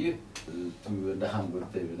 the Gay,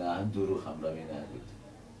 2.5 Tevina, Duru Hamlamina.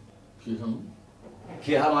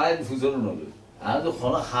 Kihamai Fuzon. I do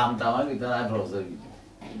Hona Ham Tama with an eyebrows.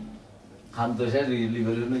 Ham to share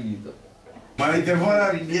liberation. Manik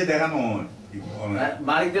Devora India Dehano.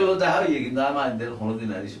 Manik Delo Daha, you can mind their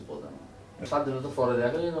ordinary support. Father for a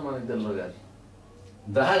Manik Del Logar.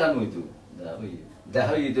 The Hagan we do. The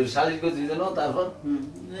how you do solid goods is not our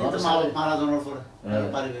Maradona for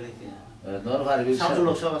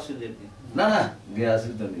Nana, gas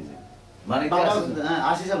is done. Manik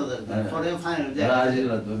for them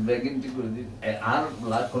final begging to go.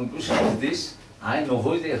 Our conclusion is this I know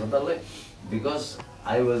who is a hotel because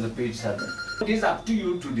I was a paid servant. It is up to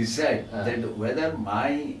you to decide that whether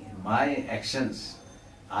my actions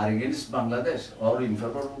are against Bangladesh or in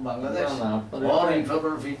favor of Bangladesh or in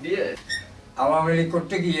favor of India. Awami League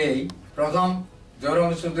করতে গিয়েই প্রথম জোরম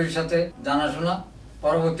চৌধুরীর সাথে জানাশোনা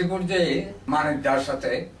পরবর্তী পর্যায়ে মানিক দার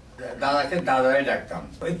সাথে দাদাকে দাদাই ডাকতাম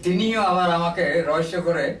তিনিও আবার আমাকে রহস্য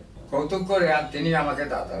করে কৌতুক করে আর তিনি আমাকে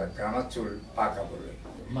দাদা ডাকতেন আমার চুল পাকা বলে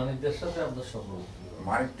মানিকদের সাথে আপনার সম্পর্ক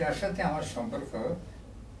মানিকদার সাথে আমার সম্পর্ক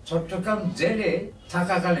চট্টগ্রাম জেলে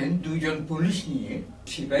থাকাকালীন দুইজন পুলিশ নিয়ে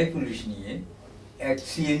সিপাহী পুলিশ নিয়ে এক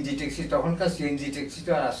সিএনজি ট্যাক্সি তখনকার সিএনজি ট্যাক্সি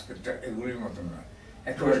তো আর আজকের এগুলির মতো না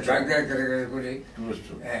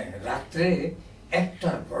রাত্রে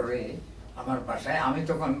 1টার পরে আমার বাসায় আমি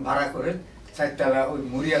তখন ভাড়া করে 4তলা ওই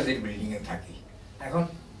মুরিয়াজের বিল্ডিং এ থাকি এখন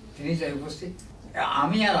তিনি যাই উপস্থিত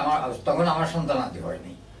আমি আর আমার তখন আমার সন্তানাদি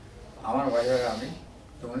হয়নি আমার ওয়াইফের আমি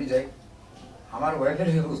তখনই যাই আমার ওয়াইফের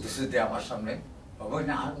উদ্দেশ্যে দিয়ে আমার সামনে হবে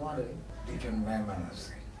না আর আমার দুজন মেহমান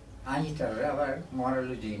আছে আমি তারা আবার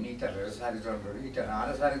মরালো যিনি তারা সারি করি এটা আর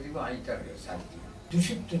সারি দিব আমি তারা সারি দিব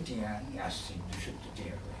 200 টিয়া আসছি 200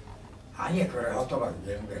 টিয়া আমি একবারে হতবাক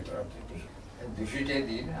গেলাম ভেতরে 200 টিয়া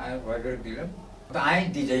দিন আমি ওয়াইফের দিলাম আমি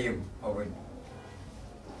দিয়ে যাই হবে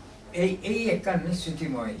এই একটা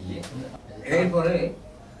স্মৃতিময় ইয়ে এরপরে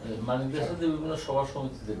মানিকদের সাথে বিভিন্ন সভা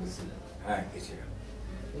সমিতিতে গেছিলেন হ্যাঁ গেছিলাম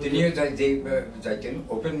তিনিও যাইতেন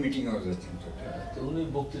ওপেন মিটিংও যাইতেন তো উনি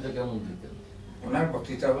বক্তৃতা কেমন দিতেন ওনার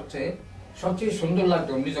বক্তৃতা হচ্ছে সবচেয়ে সুন্দর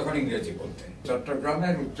লাগতো উনি যখন ইংরেজি বলতেন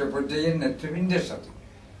চট্টগ্রামের উচ্চ পর্যায়ের নেতৃবৃন্দের সাথে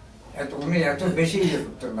উনি এত বেশি ইয়ে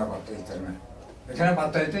করতেন না বার্তা দিতেন না এখানে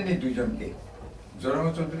বার্তা দিতেন এই দুইজনকে জোরম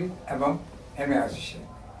চৌধুরী এবং এম এ আজিজ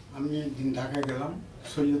আমি একদিন ঢাকায় গেলাম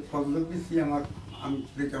সৈয়দ ফজলুল বিসি আমার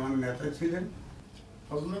নেতা ছিলেন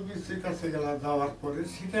ফজলুল বিসির কাছে যাওয়ার পরে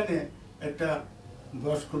সেখানে একটা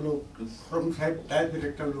বয়স্ক লোক ফরম সাহেব টাইপের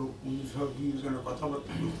একটা লোক 1920 জনের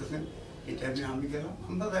কথাবার্তা বলতেছেন এটা আমি গেলাম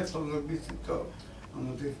আমরা দেখ ফজলুল বিসি তো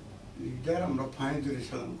আমাদের লিডার আমরা ফাঁয়ে ধরে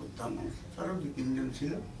সালাম করতাম আরও 2-3 জন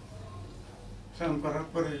ছিল সালাম করার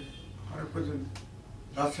পরে আর একজন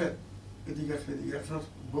রাশেদ এদিকে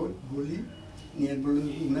বলি নিয়ে বললেন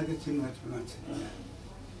উনাকে চিহ্ন আছে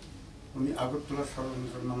উনি আগরতলা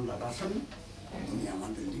ষড়যন্ত্র মামলার আসামি, উনি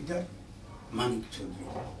আমাদের লিডার মানিক চৌধুরী।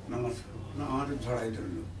 আমার ঝড়াই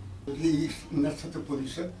ধরল, উনার সাথে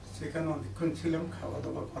পরিষদ, সেখানে অনেকক্ষণ ছিলাম, খাওয়া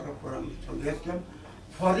দাওয়া করার পর আমি চলে আসলাম।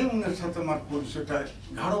 পরে উনার সাথে আমার পরিচয়টা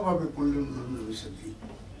গাঢ়ভাবে পড়লেন রবীন্দ্র চৌধুরী,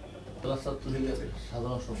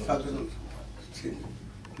 সাধারণ ছিল।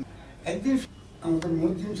 একদিন আমাদের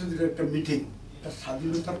মহিউদ্দিন চৌধুরীর একটা মিটিং,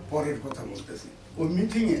 স্বাধীনতার পরের কথা বলতেছি। ওই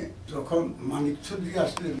মিটিংয়ে যখন মানিক চৌধুরী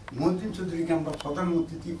আসলেন, মহিউদ্দিন চৌধুরীকে আমরা প্রধান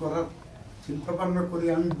অতিথি করার চিন্তা ভাবনা করি।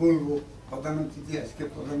 আমি বলবো প্রধান অতিথি, আজকে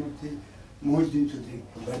প্রধান অতিথি মহিউদ্দিন চৌধুরী।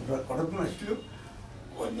 কতক্ষণ আসছিল,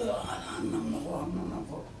 নাম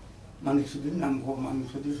নামবো মানিক চৌধুরীর নাম হোক, মানিক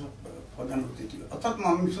চৌধুরী প্রধান অতিথি, অর্থাৎ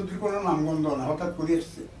মানিক চৌধুরীর কোনো নামগন্ধ না, হঠাৎ করে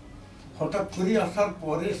এসছে। হঠাৎ করে আসার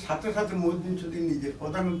পরে সাথে সাথে মহিউদ্দিন চৌধুরী নিজের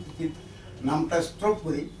প্রধান অতিথির নামটা স্টপ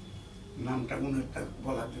করে নামটা উনারটা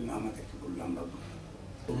বলার জন্য আমাদেরকে বললাম। আমরা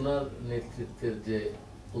ওনার নেতৃত্বের যে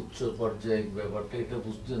উচ্চ পর্যায়ে ব্যাপারটা এটা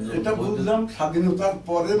বুঝলাম স্বাধীনতার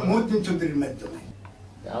পরে মহিউদ্দিন চৌধুরীর মাধ্যমে।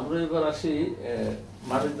 আমরা এবার আসি,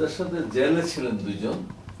 মানিকদার সাথে জেলে ছিলেন দুইজন।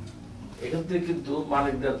 এখান থেকে কিন্তু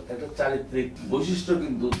মানিকদার একটা চারিত্রিক বৈশিষ্ট্য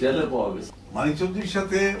কিন্তু জেলে পাওয়া গেছে। মানিক চৌধুরীর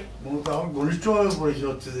সাথে মূলত আমার ঘনিষ্ঠভাবে পরিচয়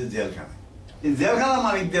হচ্ছে যে জেলখানায়। এই জেলখানা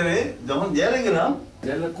মানিকদারে যখন জেলে গেলাম,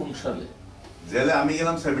 জেলে কোন সালে? জেলে আমি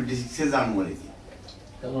গেলাম 76 জানুয়ারিতে।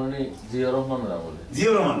 মানে জিয়াউর রহমানের আমলে?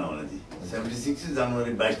 জিয়াউর রহমানের আমলে, জি। 76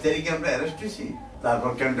 জানুয়ারি 22 তারিখে আমরা অ্যারেস্ট হয়েছি।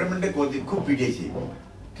 তারপর ক্যান্টনমেন্টে খুব পিটিয়েছি।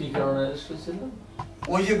 কি কারণে অ্যারেস্ট হয়েছিল?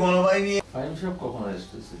 ওই যে গণবাহিনী। ফাহিম সাহেব কখন অ্যারেস্ট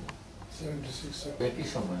হয়েছিল? 76 একই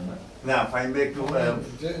সময় না? না, ফাহিমে একটু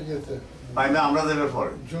ফাহিমে আমরা যাবে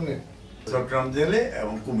পরে জুনে চট্টগ্রাম জেলে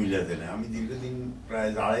এবং কুমিল্লা জেলে। আমি দীর্ঘদিন প্রায়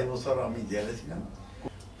 2.5 বছর আমি জেলে ছিলাম।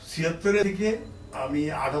 76 থেকে আমি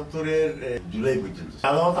 78 জুলাই পর্যন্ত।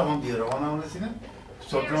 আদালত তখন জিয়াউর রহমান আমলে ছিলেন,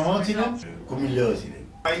 চট্টগ্রামও ছিলেন, কুমিল্লাও ছিলেন।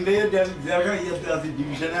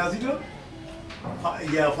 ডিভিশনে আসিল,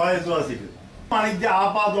 ফয়েজও আসিল। মানিক যে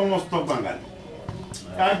আপাদমস্তক বাঙালি,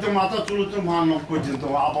 একদম মাথা চুলতে মানব পর্যন্ত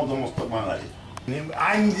আপাদমস্তক বাঙালি।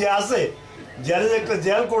 আইন যে আছে, জেলে একটা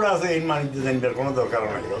জেল কোড আছে, এই মানিক জানবার কোনো দরকার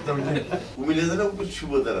নাই। কুমিল্লা জেলা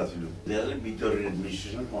সুবেদার আছিল, জেলের ভিতরের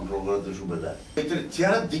অ্যাডমিনিস্ট্রেশন কন্ট্রোল করার তো সুবেদার।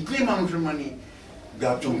 চেহারা দেখলেই মানুষের মানে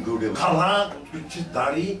গা চমকে উঠে, খালা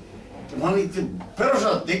দাড়ি, মানে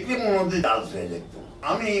ফেরোসা দেখলে মনে হচ্ছে জাল চাই দেখতো।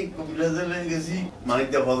 আমি কুমিল্লা জেলে গেছি,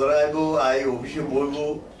 মানিকদা ফজরা আইবো, আই অফিসে বলবো,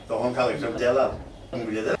 তখন কালেকশন জেলার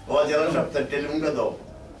কুমিল্লা জেলা ও জেলার সপ্তাহে টেলিফোনটা দাও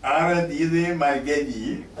আর দিয়ে দিয়ে মাইকে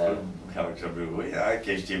দিয়ে কালেকশনের বই আর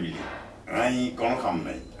কেস টেবিলি। আমি কোনো কাম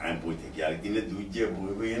নাই, আমি বই থেকে আরেকদিনে দুই যে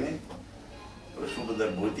বই বই এনে সুবেদার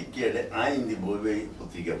বই থেকে এলে আমি বই বই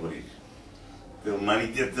পত্রিকা পড়ি। তো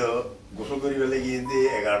মানিকদের তো গোসল করি বেলে গিয়ে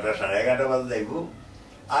 11টা সাড়ে 11টা বাজে যাইবো,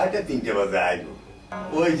 আর 3টে বাজে আইব।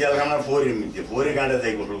 ওই জেলখানার ফোরের মধ্যে ফোরে গাঁটে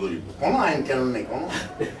যাই গোসল করিব, কোনো আইন কানুন নেই,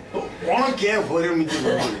 কোনো কে ফোরের মধ্যে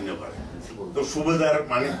গোসল করি না পারে। তো সুবেদার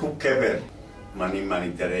মানে খুব খেপের,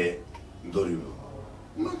 মানিকদারে ধরিব,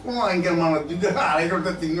 কোনো আইন কানুন মানে 2.5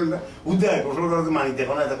 ঘন্টা 3 ঘন্টা উদয় গোসল করাতে মানিক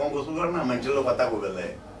দেখো না, তখন গোসল করে না, মানুষের লোক কথা বলে,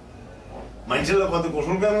 মানুষের লোক কত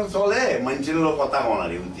গোসল কেন চলে, মানুষের লোক কথা কন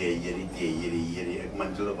আর উঠে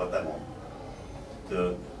মানুষের লোক কথা কন। তো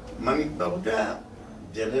মানিক বাবুটা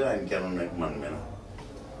জেলের আইন কানুন মানবে না,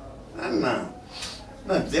 না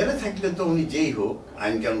না জেলে থাকলে তো উনি যেই হোক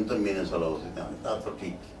আইন কানুন তো মেনে চলা উচিত, তা তো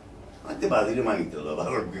ঠিক। আমি বাজিরে মানিক দিল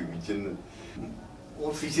ভালো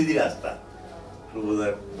ওর পিছিয়ে রাস্তা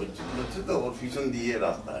সুবোধার হচ্ছে তো, ওর পিছন দিয়ে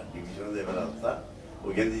রাস্তা, ডিভিশনে যাবে রাস্তা,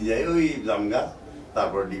 ওইখান দিয়ে যাই ওই জামগা,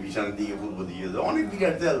 তারপর ডিভিশনের দিকে পূর্ব দিকে অনেক দিকে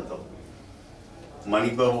হাঁটতে তো।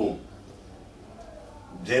 মানিক বাবু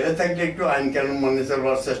জেলে থাকলে একটু আইন কানুন মেনে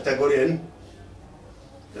চলবার চেষ্টা করেন।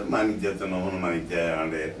 মানিক দিয়ে তো নমন মানিক দেয়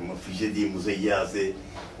আমাদের ফিসে দিয়ে মুছে গিয়ে আছে,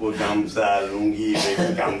 ওই গামছা লুঙ্গি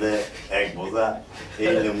কান্দে এক বোঝা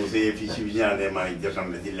এই মুছে ফিসে ফিসে আনে, মানিক দিয়ে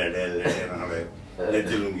সামনে দিয়ে লেটে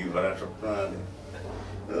লেটে লুঙ্গি ভরা সব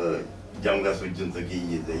জামগা পর্যন্ত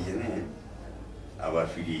গিয়ে যাই আবার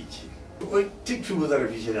ফিরিয়েছি। ওই ঠিক সুবোধারে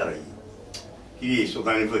ফিসে দাঁড়াই, কি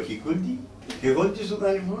সোতানি ফোয়া কি করছি, কে করছি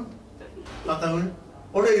সোতানি ফোয়া কথা বলে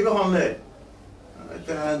ওটা এবার হলে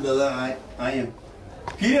দাদা আয়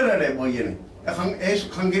কিরে রে বই এনে এখন এই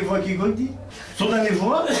খাঙ্গির ফোয়া কি করছি, সোতানির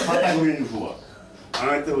ফোয়া পাতা গুলির ফোয়া।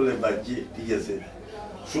 আমি তো বলে বাচ্চি ঠিক আছে।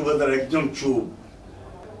 সুবেদার একজন চুপ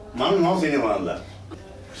মানুষ নাও সিনেমা আল্লাহ,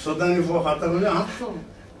 সোতানির ফোয়া পাতা গুলি হাঁটছো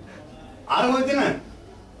আর হইতে না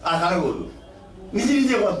আকারে বলবো নিজে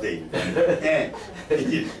নিজে করতে। হ্যাঁ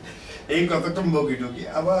এই কতটা বকি টুকি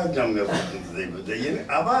আবার জামগা পর্যন্ত যাইব, যাই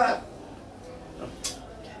আবার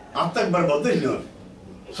আত্মা একবার বলতেই না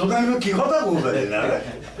সোদানি কি কথা বলবে না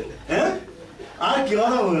হ্যাঁ আর কি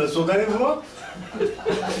কথা বলবে সোদানি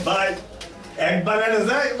ভাই একবার এনে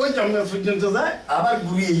যায় ওই জঙ্গল পর্যন্ত যায় আবার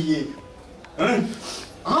ঘুরিয়ে গিয়ে হ্যাঁ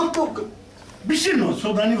আমার তো বিশ্বের নয়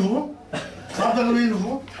সোদানি হবো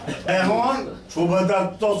এখন সুবেদার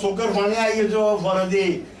তো চোখের পানি আইয়েছে পরে দিয়ে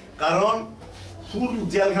কারণ ফুল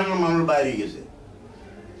জেলখানার মানুষ বাইরে গেছে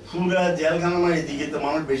পুরা জেলখানার এদিকে তো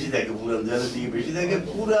মানুষ বেশি থাকে পুরা জেলের দিকে বেশি থাকে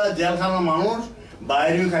পুরা জেলখানার মানুষ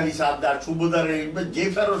বাইরেও খালি সাবদার সুবেদার যে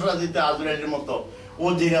ফেরোসা দিতে আজরাইলের মতো ও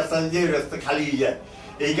যে রাস্তা দিয়ে রাস্তা খালি যায়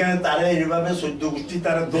এইখানে তারা এইভাবে সদ্য গোষ্ঠী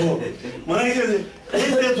তারা দো মানে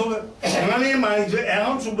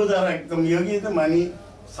এখন সুবেদার একদম ইয়ে গিয়ে মানে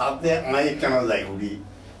সাথে আয় কেন যায় উড়ি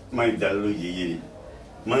মানে জাল লই গিয়ে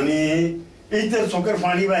মানে এইটা চোখের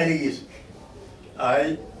পানি বাইরে গেছে আই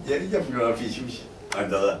জানি যে পিছু পিছু আর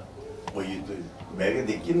দাদা ওই তো ব্যাগে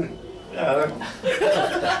দেখি না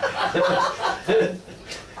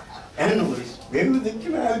ব্যাগ দেখি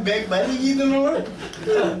না ব্যাগ বাইরে গিয়ে তো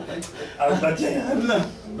আর বাচ্চা আর না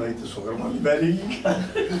নয় তো চোখের পানি বাইরে গিয়ে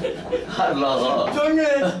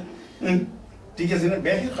ঠিক আছে না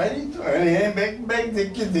ব্যাগ বাইরে তো হ্যাঁ ব্যাগ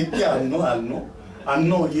দেখি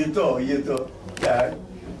আনো ইয়ে তো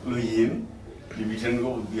লইয়ে ডিভিশন গো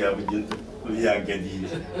দিয়া পর্যন্ত আজ্ঞা দিয়ে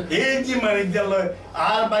এই যে মানিক দিল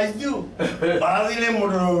আর বাইশ দিও বাড়িলে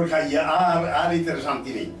মোটর খাইয়া আর ইতার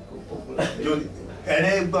শান্তি নেই যদি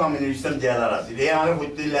এনে আমি ইসলাম জেলার আছি এই আমার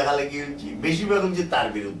বইতে লেখালেখি হচ্ছি বেশিরভাগ হচ্ছে তার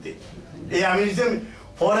বিরুদ্ধে এই আমি ইসলাম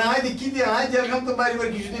পরে আয় দেখি যে আয় জেলখান তো বাড়ি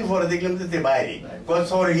কিছুদিন পরে দেখলাম যে বাইরে কয়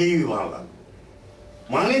শহরে গিয়েই ভালো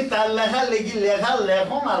মানে তার লেখালেখি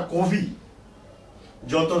লেখন আর কফি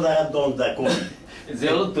যত জায়গার দল যায় কফি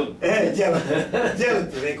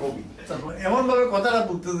এমন ভাবে কথাটা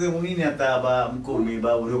বলতে যে উনি নেতা বা কর্মী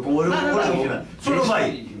বা ওরকম ছোট ভাই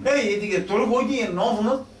এই এদিকে তোর বই দিয়ে ন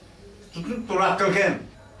শুনো তোর আক্কাল কেন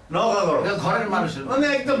ঘরের মানুষের মানে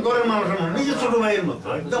একদম ঘরের মানুষের মতো নিজের ছোট ভাইয়ের মতো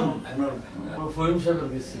একদম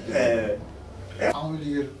আওয়ামী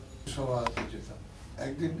লীগের সভা যেতাম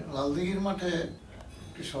একদিন লালদিঘির মাঠে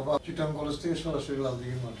সভা চিটাং কলেজ থেকে সরাসরি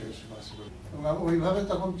লালদিঘির মাঠে এসে বাস করি এবং আমি ওইভাবে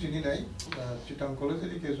তখন চিনি নাই চিটাং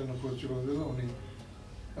কলেজেরই কে জন্য পরিচয় করে দিল উনি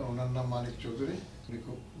ওনার নাম মানিক চৌধুরী উনি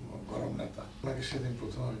খুব গরম নেতা ওনাকে সেদিন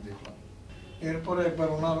প্রথম আমি দেখলাম এরপরে একবার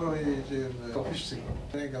ওনার ওই যে অফিস ছিল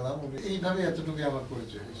গেলাম উনি এইভাবে এতটুকু আমার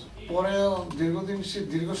পরিচয় হয়েছে পরে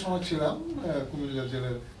দীর্ঘ সময় ছিলাম কুমিল্লা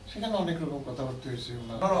জেলের সেখানে অনেক রকম কথাবার্তা হয়েছে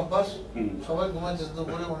ওনার অভ্যাস সবাই ঘুমাইতে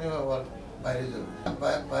করে উনি আবার বাইরে যাবে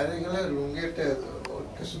বাইরে গেলে লুঙ্গি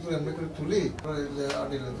কিছু তো এমনি করে তুলি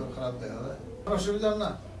আটিলে তো খারাপ দেখা যায় অসুবিধা না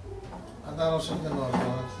তার অসুবিধা নয়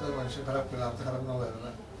মানুষের খারাপ পেলে আর খারাপ না লাগে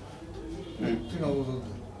না তুই নবদূত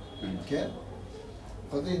কে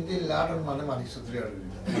কত হিন্দি লাট মানে মানিক চৌধুরী আর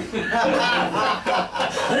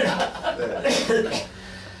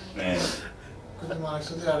মানিক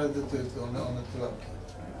চৌধুরী আর দিতে হইতো অনেক তো লাভ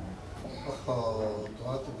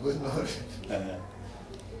তোমার তো বুঝ না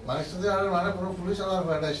মানিক চৌধুরী আর মানে কোনো পুলিশ আমার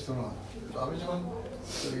বাইরে আসতো না আমি যখন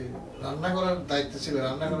রান্না করার দায়িত্ব ছিল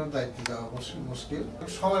রান্না করার দায়িত্ব দেওয়া মুশকিল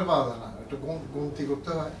সময় পাওয়া যায় না একটু গুনতি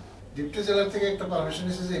করতে হয় ডিপটি জেলার থেকে একটা পারমিশন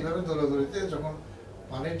এসেছে এইভাবে দৌড়াদৌড়িতে যখন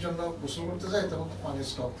পানির জন্য গোসল করতে যাই তখন তো পানির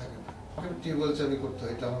স্টক থাকে না আমাকে টিউবওয়েল চালু করতে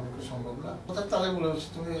হয় এটা আমার পক্ষে সম্ভব না কোথায় তালে বলে হচ্ছে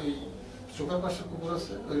তুমি ওই চোখার পাশে পুকুর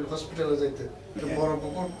আছে ওই হসপিটালে যাইতে বড়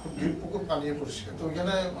পুকুর ডিপ পুকুর পানি পরিষ্কার তো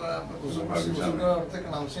ওইখানে গোসল করছি গোসল করার থেকে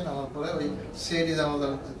নামছি নামার পরে ওই সিআইডি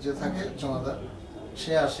জমাদার যে থাকে জমাদার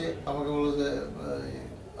সে আসে আমাকে বললো যে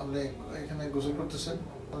আপনি এখানে গোসল করতেছেন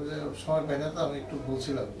সময় পাই না তো আমি একটু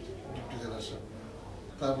বলছিলাম ডিপটি জেলার সাথে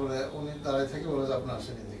তারপরে উনি দাঁড়ায় থেকে বললো যে আপনি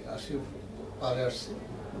আসেন এদিকে আসি পারে আসছি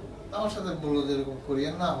আমার সাথে বললো যে এরকম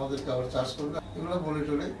করিয়েন না আমাদেরকে আবার চার্জ করবে এগুলো বলে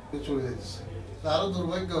টলে চলে যেতেছে আরো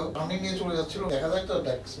দুর্ভাগ্য আমি নিয়ে চলে যাচ্ছিল দেখা যায় তো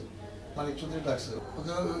ডাকছে মানিক চৌধুরী ডাকছে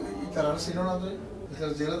তারা ছিল না তুই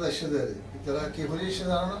তারা জেলে এসে দেয় তারা কে হয়ে এসে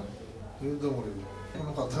জানো না বিরুদ্ধ মরিব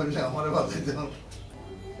কোনো কথা বললে আমার বাধাই দেন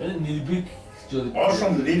নির্ভীক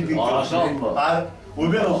আর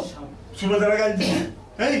ওইবে সুবেদার গাড়ি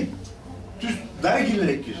এই তুই দাঁড়িয়ে কিনলে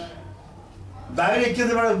রেখিস দাঁড়িয়ে রেখে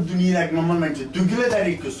দে বেড়া দুনিয়ার এক নম্বর মানছে তুই গেলে দাঁড়িয়ে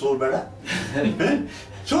রেখিস সোর বেড়া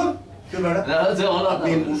শোন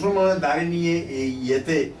আপনি মুসলমানের দাঁড়িয়ে নিয়ে এই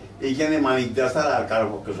ইয়েতে এইখানে মানিক দাসার আর কারো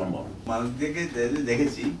পক্ষে সম্ভব মানিক থেকে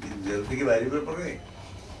দেখেছি জেল থেকে বাইরে বের পরে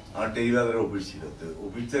আমার টেরিবাজারের অফিস ছিল তো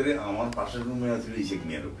অফিস থেকে আমার পাশের রুমে আছিল ইশেক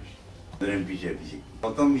মিয়ার অফিস এমপি সাহেব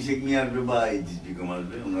প্রথম ইশেক মিয়া আসবে বা এই বেগম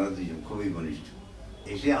আসবে ওনারা দুজন খুবই ঘনিষ্ঠ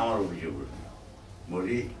এসে আমার অফিসে বসবে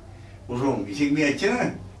বলি প্রথম ইশেক মিয়া আছে না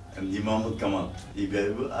জি মোহাম্মদ কামাল এই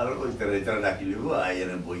আর ওই তারা ডাকি নেবো আয়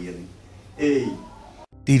এনে বই এনে এই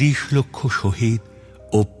 30 লক্ষ শহীদ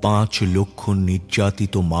ও 5 লক্ষ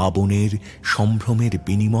নির্যাতিত মা বোনের সম্ভ্রমের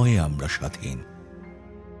বিনিময়ে আমরা স্বাধীন।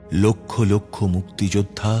 লক্ষ লক্ষ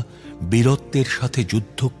মুক্তিযোদ্ধা বীরত্বের সাথে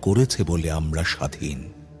যুদ্ধ করেছে বলে আমরা স্বাধীন।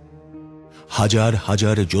 হাজার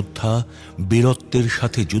হাজার যোদ্ধা বীরত্বের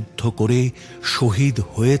সাথে যুদ্ধ করে শহীদ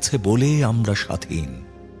হয়েছে বলে আমরা স্বাধীন।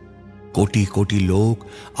 কোটি কোটি লোক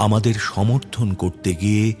আমাদের সমর্থন করতে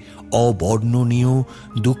গিয়ে অবর্ণনীয়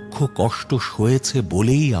দুঃখ কষ্ট সয়েছে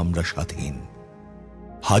বলেই আমরা স্বাধীন।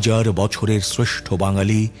 হাজার বছরের শ্রেষ্ঠ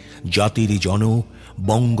বাঙালি জাতির জনক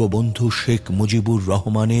বঙ্গবন্ধু শেখ মুজিবুর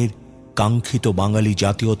রহমানের কাঙ্ক্ষিত বাঙালি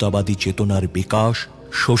জাতীয়তাবাদী চেতনার বিকাশ,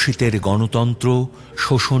 শোষিতের গণতন্ত্র,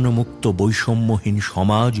 শোষণমুক্ত বৈষম্যহীন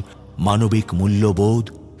সমাজ, মানবিক মূল্যবোধ,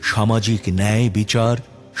 সামাজিক ন্যায় বিচার,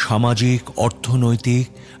 সামাজিক অর্থনৈতিক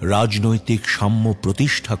রাজনৈতিক সাম্য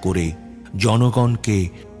প্রতিষ্ঠা করে জনগণকে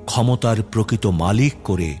ক্ষমতার প্রকৃত মালিক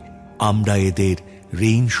করে আমরা এদের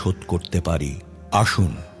ঋণ শোধ করতে পারি।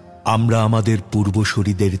 আসুন আমরা আমাদের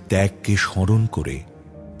পূর্বসূরীদের ত্যাগকে স্মরণ করে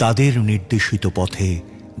তাদের নির্দেশিত পথে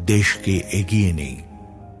দেশকে এগিয়ে নেই।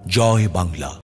 জয় বাংলা।